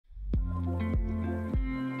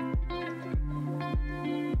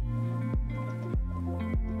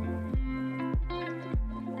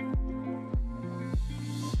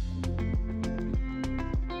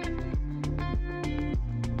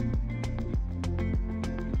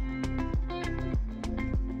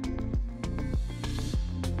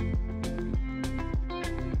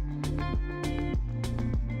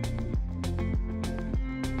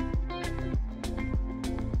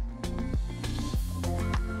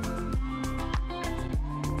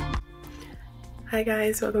Hi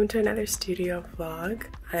guys, welcome to another studio vlog.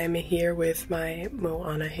 I'm here with my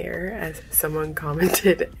Moana hair, as someone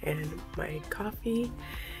commented, and my coffee.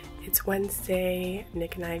 It's Wednesday.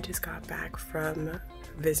 Nick and I just got back from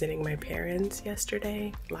visiting my parents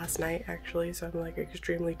last night actually, so I'm like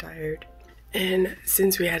extremely tired. And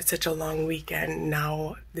since we had such a long weekend,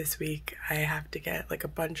 now this week I have to get like a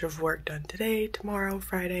bunch of work done today, tomorrow,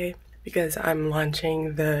 Friday, because I'm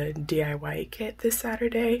launching the DIY kit this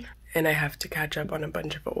Saturday and I have to catch up on a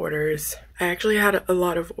bunch of orders. I actually had a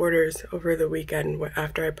lot of orders over the weekend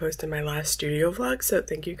after I posted my last studio vlog, so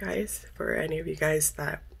thank you guys for any of you guys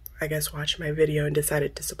that I guess watched my video and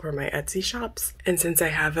decided to support my Etsy shops. And since I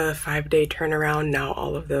have a 5-day turnaround, now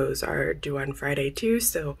all of those are due on Friday too,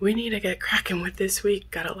 so we need to get cracking with this week.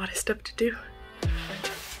 Got a lot of stuff to do.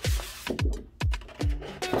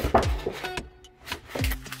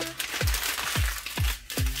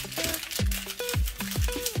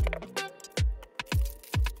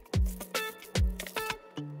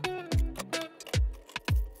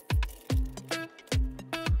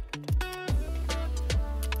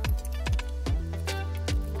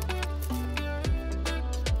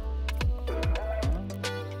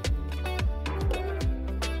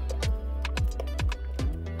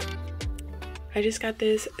 I just got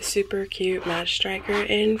this super cute match striker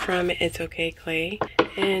in from It's Okay Clay,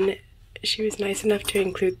 and she was nice enough to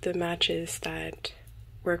include the matches that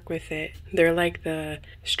work with it. They're like the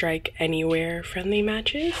strike anywhere friendly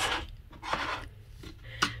matches.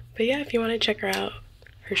 But yeah, if you want to check her out,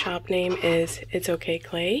 her shop name is It's Okay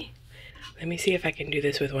Clay. Let me see if I can do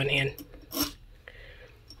this with one hand.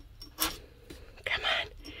 Come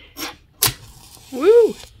on.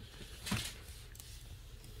 Woo!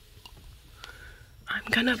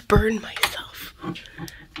 I'm gonna burn myself.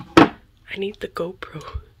 I need the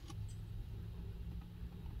GoPro.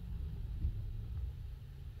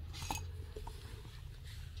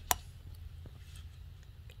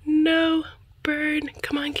 No, burn.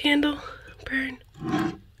 Come on, candle. Burn.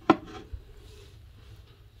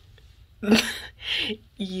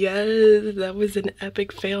 Yes, that was an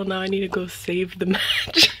epic fail. Now I need to go save the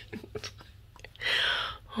match.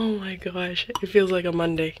 Oh my gosh, it feels like a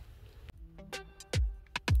Monday.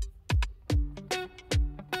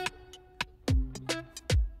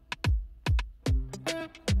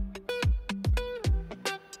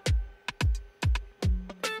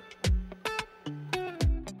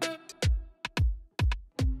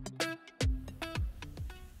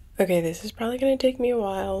 Okay, this is probably gonna take me a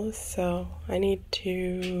while, so I need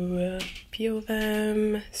to peel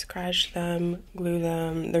them, scratch them, glue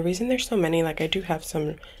them. The reason there's so many, like I do have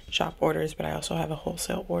some shop orders, but I also have a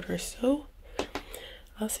wholesale order, so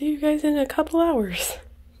I'll see you guys in a couple hours.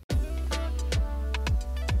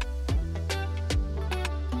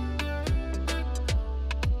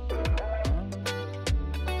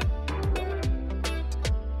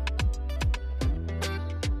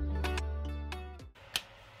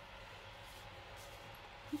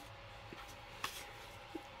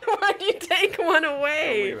 Why'd you take one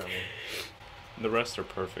away? The rest are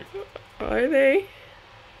perfect. Are they?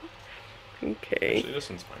 Okay. Actually, this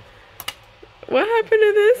one's fine. What happened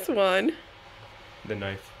to this one? The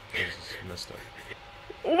knife is messed up.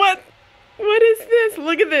 What? What is this?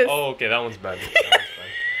 Look at this. Oh, okay, that one's bad. That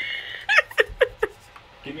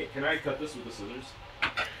one's bad. Can I cut this with the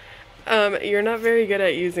scissors? You're not very good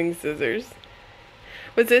at using scissors.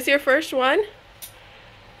 Was this your first one?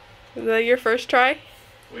 Was that your first try?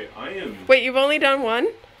 Wait, I am... Wait, you've only done one?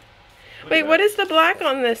 Wait, what is the black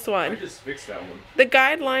on this one? I just fixed that one. The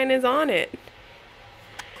guideline is on it.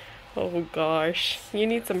 Oh gosh, you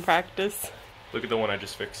need some practice. Look at the one I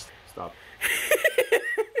just fixed. Stop.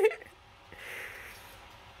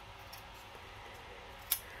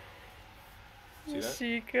 See that?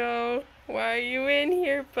 Chico, why are you in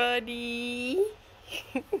here, buddy?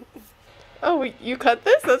 Oh, you cut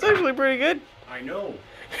this? That's actually pretty good. I know.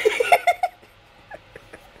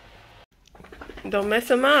 Don't mess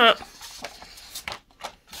them up.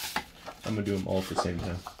 I'm gonna do them all at the same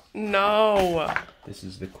time. No. This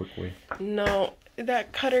is the quick way. No,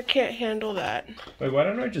 that cutter can't handle that. Wait, why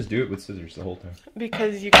don't I just do it with scissors the whole time?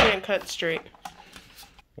 Because you can't cut straight.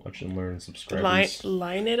 Watch and learn, subscribers.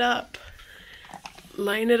 Line it up.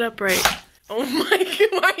 Line it up right. Oh my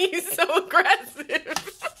god, why are you so aggressive?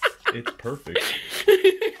 It's perfect.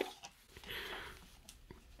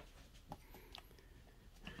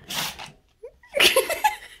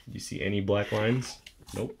 You see any black lines?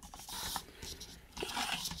 Nope.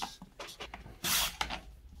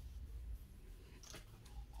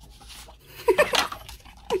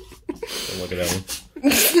 Don't look at that one.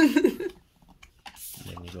 And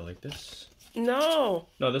then you go like this. No.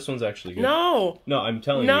 No, this one's actually good. No. No, I'm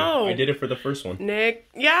telling you. I did it for the first one. Nick.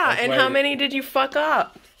 Yeah, That's and how many did you fuck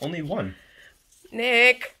up? Only one.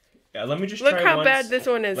 Nick. Yeah, let me just Look try how once. bad this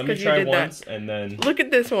one is because you did once, that. And then look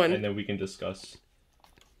at this one. And then we can discuss.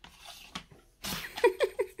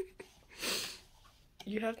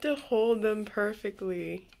 You have to hold them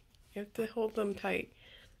perfectly. You have to hold them tight.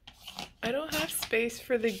 I don't have space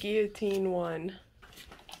for the guillotine one.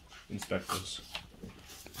 Inspect those.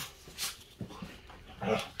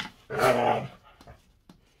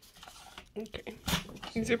 Okay.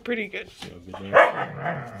 These are pretty good.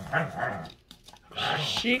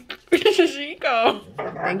 Chico.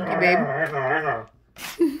 Thank you, babe.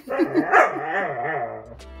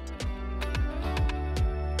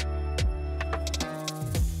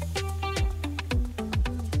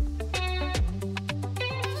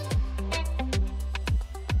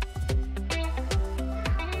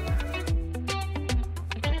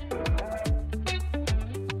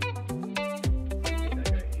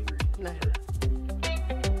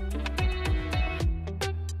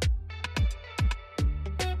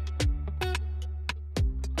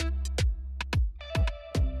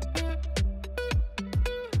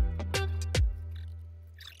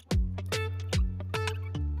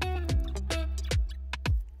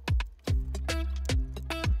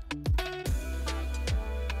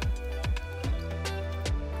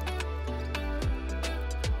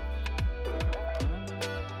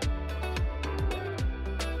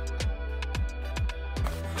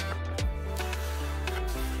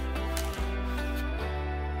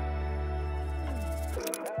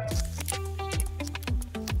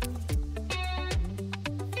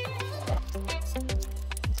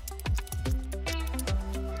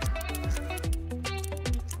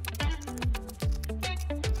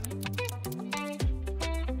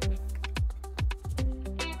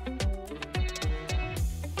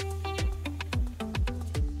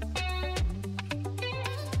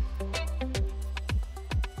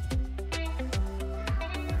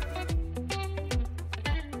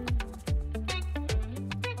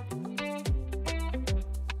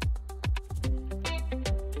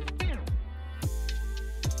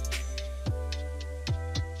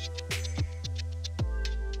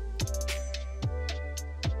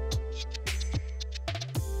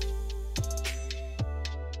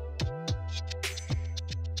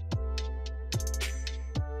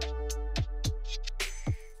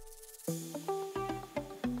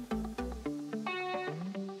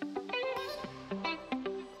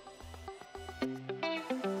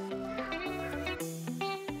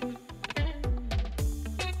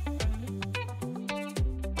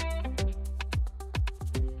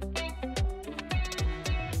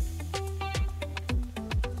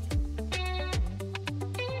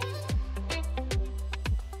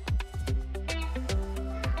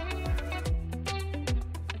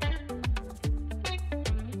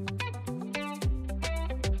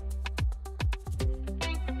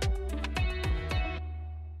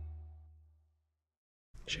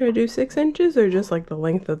 Should I do 6 inches or just like the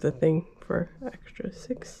length of the thing for extra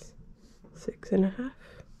 6 and a half?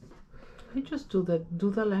 I just do the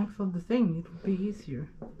length of the thing. It would be easier.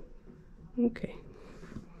 Okay.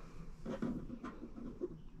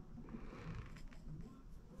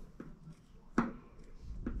 Oh,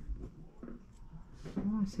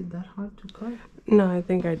 is it that hard to cut? No, I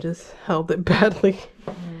think I just held it badly.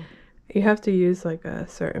 You have to use like a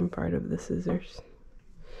certain part of the scissors.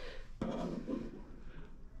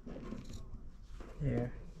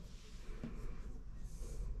 There.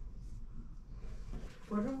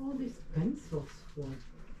 What are all these pencils for?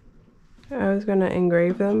 I was gonna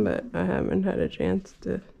engrave them, but I haven't had a chance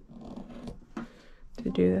to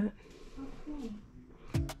do that.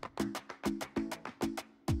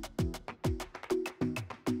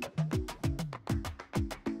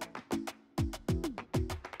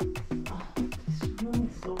 Oh, this room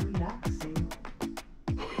is so relaxing.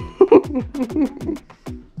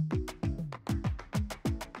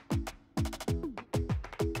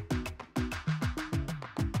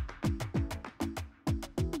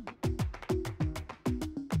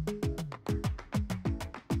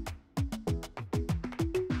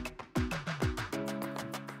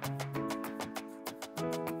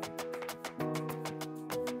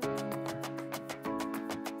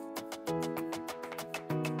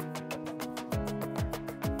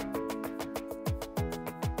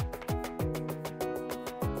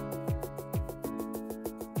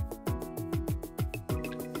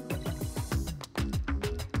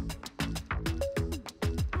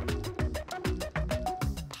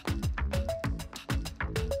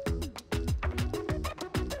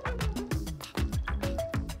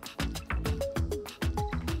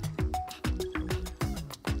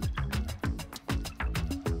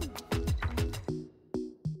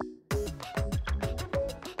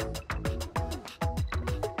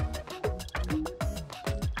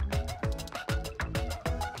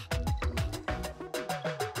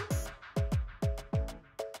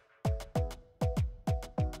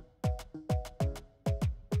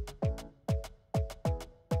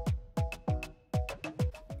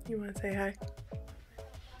 You want to say hi?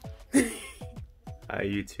 Hi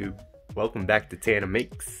YouTube. Welcome back to Tana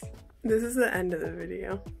Makes. This is the end of the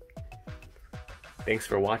video. Thanks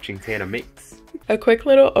for watching Tana Makes. A quick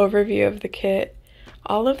little overview of the kit.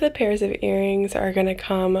 All of the pairs of earrings are going to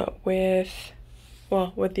come with,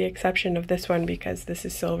 well, with the exception of this one because this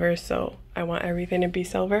is silver, so I want everything to be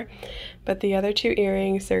silver. But the other two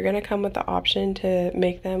earrings, they're going to come with the option to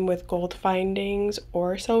make them with gold findings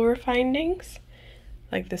or silver findings.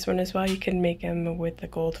 Like this one as well, you can make them with the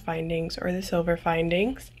gold findings or the silver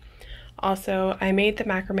findings. Also, I made the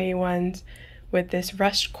macrame ones with this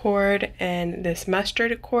rust cord and this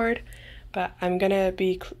mustard cord, but I'm gonna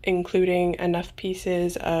be including enough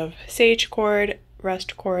pieces of sage cord,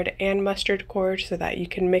 rust cord, and mustard cord so that you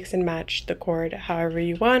can mix and match the cord however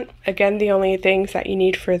you want. Again, the only things that you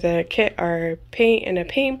need for the kit are paint and a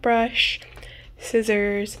paintbrush,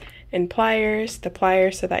 scissors, and pliers. The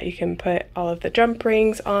pliers so that you can put all of the jump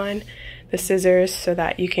rings on, the scissors so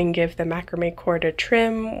that you can give the macrame cord a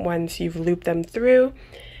trim once you've looped them through,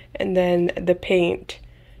 and then the paint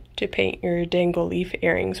to paint your dangle leaf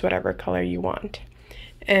earrings whatever color you want.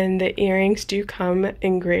 And the earrings do come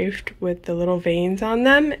engraved with the little veins on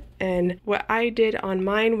them, and what I did on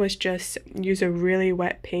mine was just use a really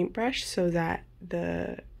wet paintbrush so that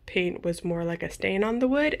the paint was more like a stain on the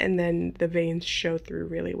wood, and then the veins show through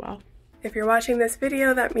really well. If you're watching this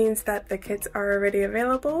video, that means that the kits are already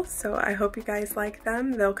available, so I hope you guys like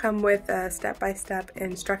them. They'll come with a step-by-step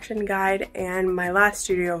instruction guide, and my last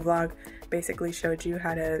studio vlog basically showed you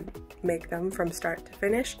how to make them from start to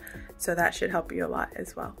finish, so that should help you a lot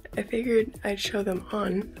as well. I figured I'd show them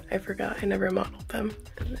on. I forgot I never modeled them.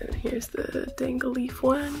 And then here's the dangle leaf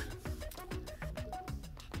one.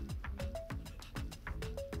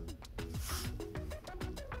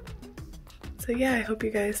 So yeah, I hope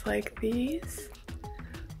you guys like these.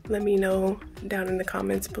 Let me know down in the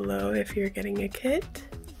comments below if you're getting a kit.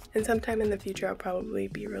 And sometime in the future I'll probably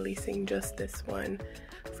be releasing just this one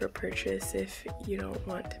for purchase if you don't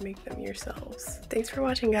want to make them yourselves. Thanks for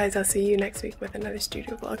watching guys, I'll see you next week with another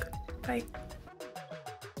studio vlog. Bye!